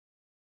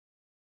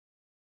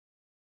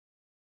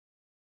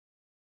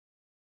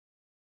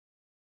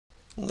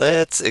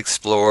Let's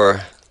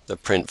explore the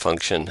print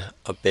function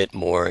a bit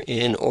more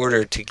in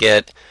order to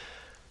get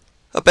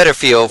a better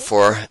feel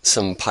for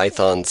some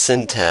Python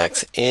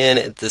syntax, and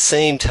at the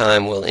same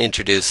time we'll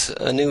introduce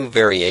a new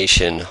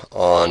variation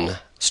on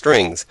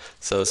strings.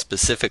 So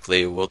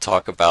specifically we'll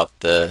talk about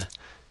the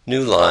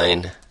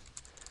newline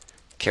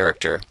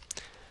character.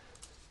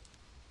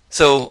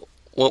 So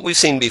what we've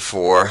seen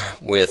before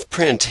with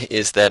print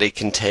is that it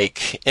can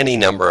take any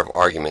number of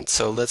arguments.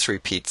 So let's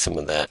repeat some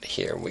of that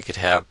here. We could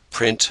have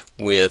print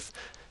with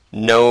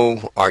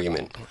no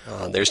argument.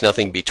 There's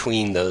nothing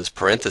between those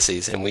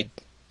parentheses, and we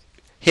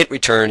hit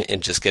return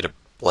and just get a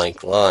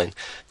blank line.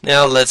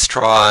 Now let's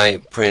try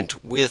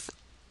print with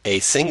a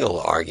single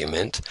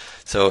argument.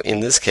 So in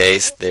this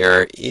case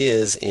there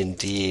is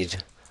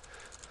indeed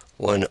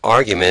one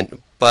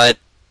argument, but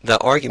the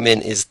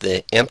argument is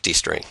the empty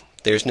string.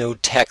 There's no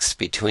text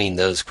between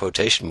those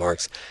quotation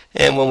marks,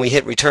 and when we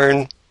hit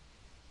return,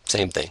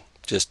 same thing,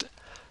 just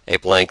a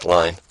blank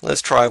line.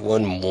 Let's try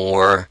one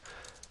more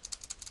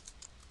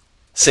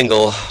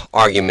single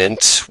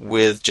argument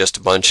with just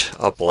a bunch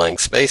of blank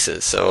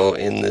spaces. So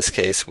in this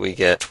case we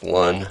get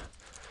one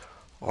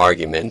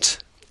argument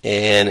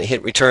and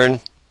hit return,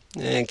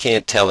 and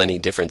can't tell any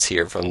difference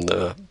here from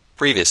the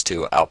previous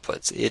two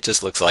outputs. It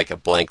just looks like a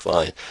blank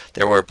line.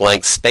 There were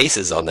blank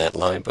spaces on that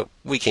line, but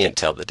we can't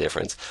tell the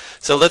difference.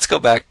 So let's go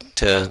back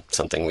to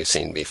something we've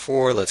seen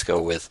before. Let's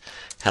go with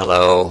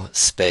hello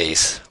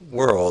space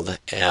world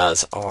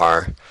as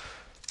our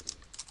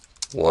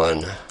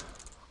one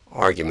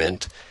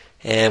argument.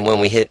 And when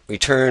we hit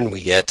return,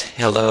 we get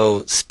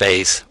hello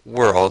space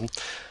world.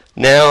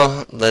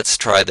 Now let's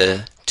try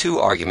the two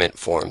argument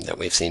form that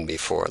we've seen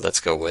before. Let's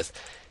go with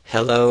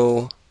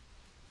hello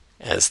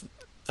as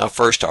a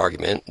first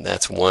argument.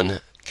 That's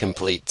one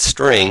complete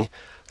string,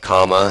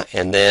 comma,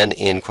 and then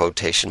in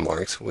quotation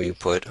marks we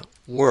put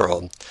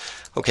world.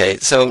 Okay,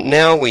 so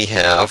now we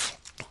have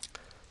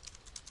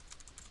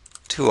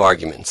two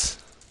arguments.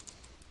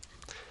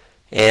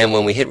 And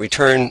when we hit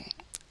return,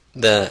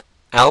 the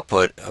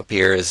output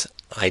appears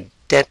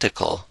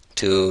identical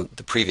to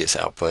the previous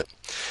output.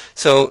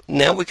 So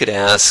now we could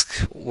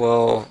ask,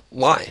 well,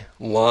 why?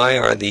 Why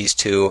are these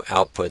two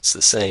outputs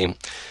the same?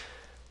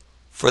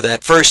 For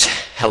that first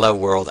hello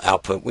world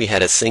output, we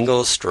had a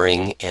single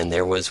string and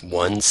there was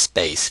one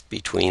space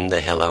between the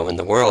hello and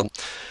the world.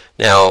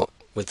 Now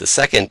with the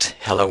second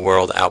hello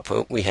world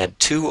output, we had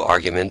two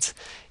arguments,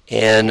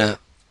 and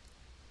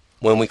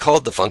when we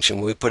called the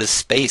function we put a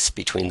space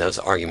between those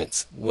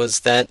arguments. Was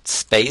that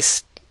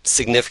space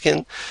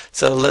significant?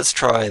 So let's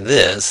try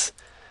this.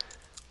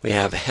 We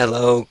have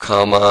hello,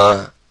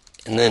 comma,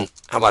 and then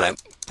how about I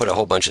put a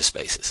whole bunch of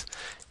spaces,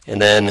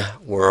 and then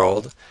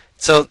world.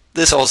 So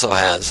this also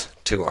has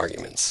two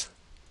arguments.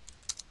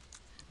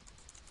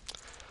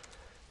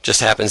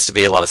 Just happens to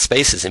be a lot of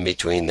spaces in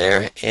between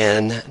there,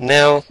 and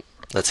now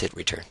let's hit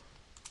return.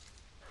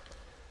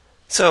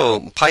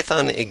 So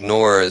Python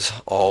ignores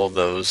all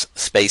those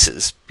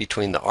spaces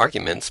between the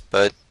arguments,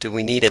 but do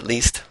we need at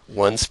least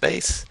one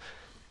space?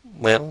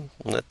 Well,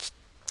 let's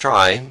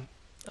try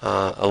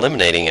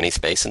eliminating any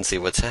space and see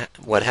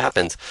what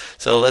happens.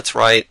 So let's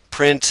write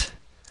print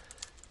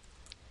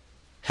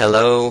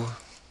hello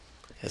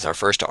as our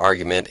first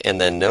argument, and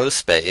then no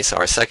space.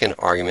 Our second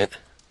argument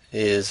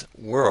is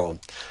world.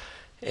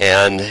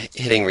 And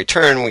hitting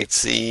return, we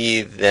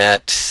see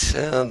that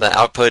the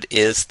output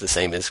is the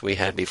same as we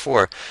had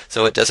before.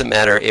 So it doesn't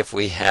matter if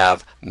we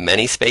have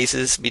many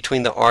spaces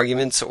between the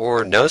arguments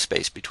or no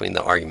space between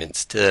the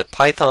arguments. To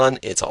Python,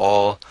 it's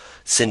all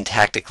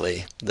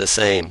syntactically the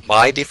same.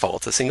 By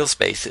default, a single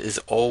space is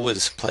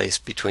always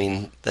placed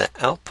between the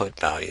output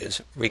values,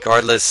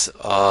 regardless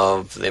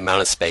of the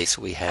amount of space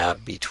we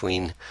have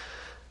between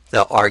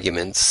the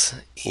arguments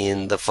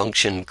in the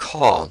function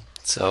call.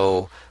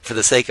 So for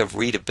the sake of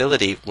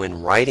readability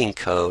when writing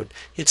code,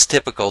 it's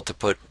typical to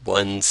put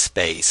one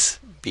space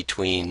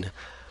between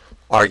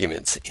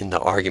arguments in the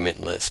argument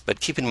list.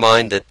 But keep in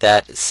mind that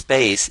that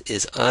space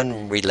is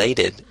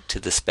unrelated to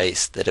the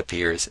space that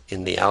appears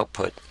in the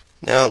output.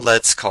 Now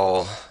let's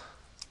call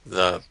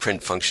the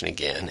print function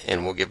again,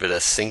 and we'll give it a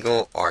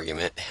single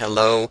argument,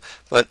 hello,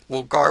 but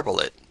we'll garble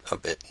it a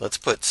bit. Let's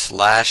put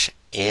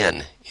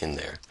 /n in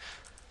there,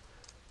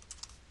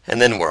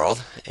 and then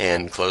world,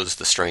 and close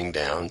the string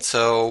down.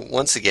 So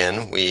once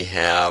again we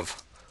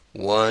have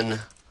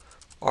one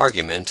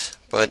argument,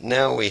 but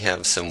now we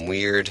have some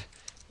weird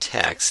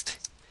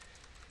text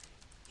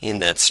in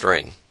that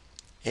string.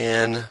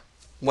 And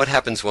what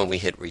happens when we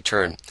hit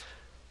return?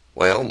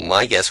 Well,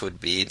 my guess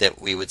would be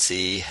that we would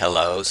see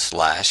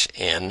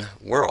hello/n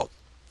world.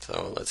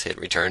 So let's hit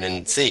return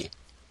and see.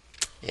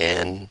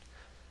 And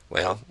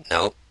well,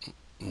 no,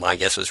 my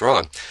guess was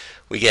wrong.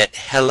 We get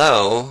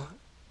hello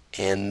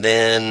and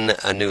then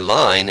a new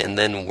line and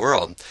then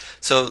world.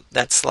 So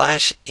that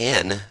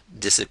 /n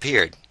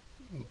disappeared.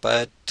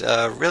 But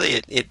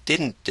really it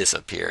didn't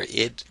disappear.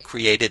 It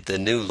created the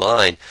new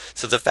line.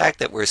 So the fact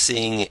that we're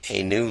seeing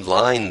a new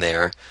line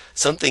there,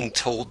 something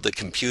told the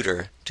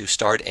computer to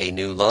start a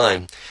new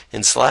line.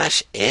 And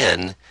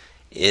 /n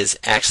is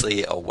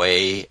actually a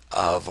way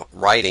of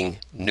writing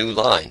new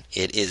line.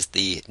 It is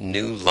the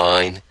new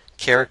line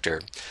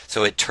character.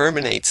 So it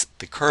terminates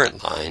the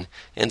current line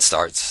and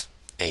starts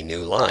a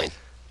new line.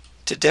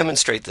 To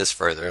demonstrate this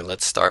further,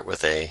 let's start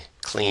with a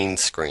clean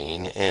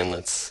screen and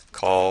let's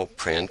call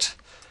print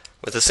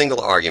with a single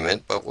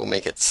argument, but we'll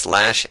make it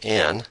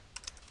 /n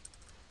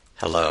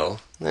hello,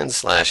 then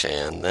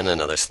 /n, then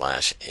another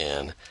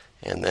 /n,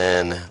 and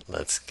then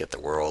let's get the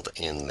world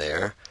in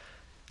there.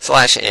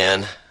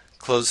 /n,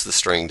 close the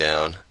string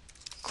down,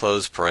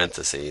 close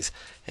parentheses,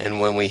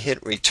 and when we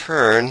hit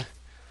return,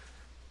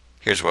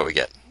 here's what we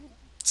get.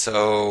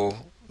 So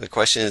the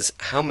question is,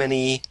 how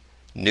many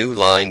new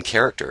line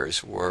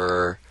characters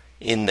were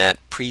in that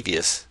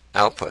previous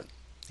output?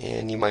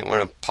 And you might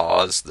want to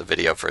pause the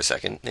video for a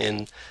second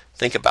and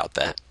think about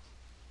that.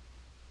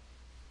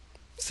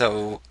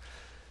 So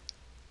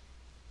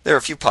there are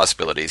a few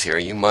possibilities here.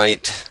 You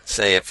might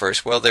say at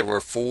first, well, there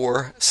were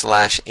 4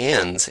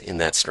 /n's in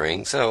that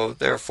string, so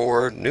there are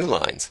 4 new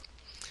lines.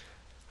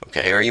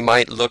 Okay, or you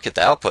might look at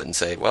the output and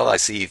say, well, I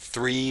see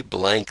 3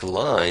 blank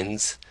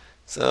lines,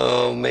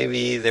 so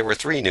maybe there were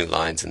 3 new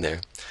lines in there.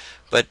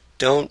 But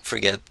don't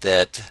forget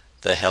that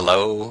the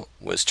hello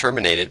was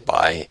terminated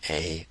by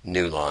a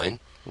new line.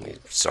 We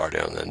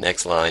started on the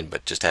next line,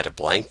 but just had a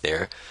blank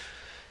there.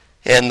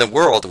 And the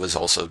world was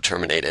also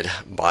terminated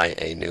by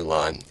a new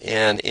line.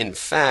 And in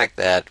fact,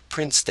 that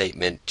print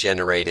statement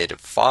generated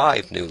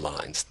 5 new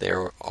lines.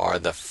 There are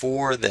the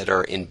 4 that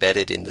are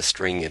embedded in the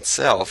string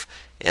itself,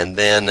 and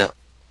then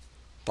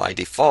by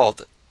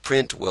default,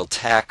 print will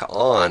tack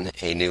on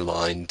a new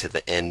line to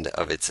the end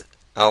of its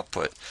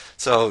output.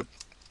 So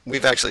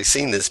we've actually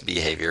seen this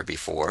behavior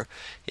before.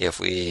 If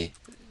we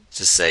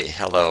just say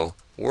hello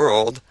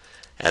world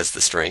as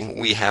the string,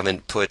 we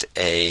haven't put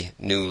a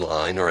new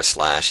line or a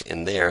slash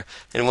in there,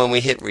 and when we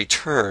hit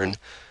return,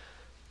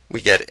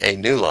 we get a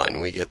new line.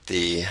 We get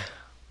the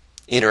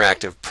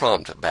interactive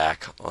prompt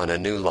back on a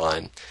new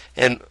line,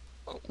 and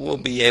we'll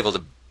be able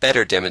to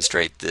better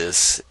demonstrate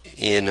this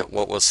in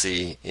what we'll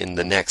see in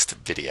the next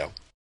video.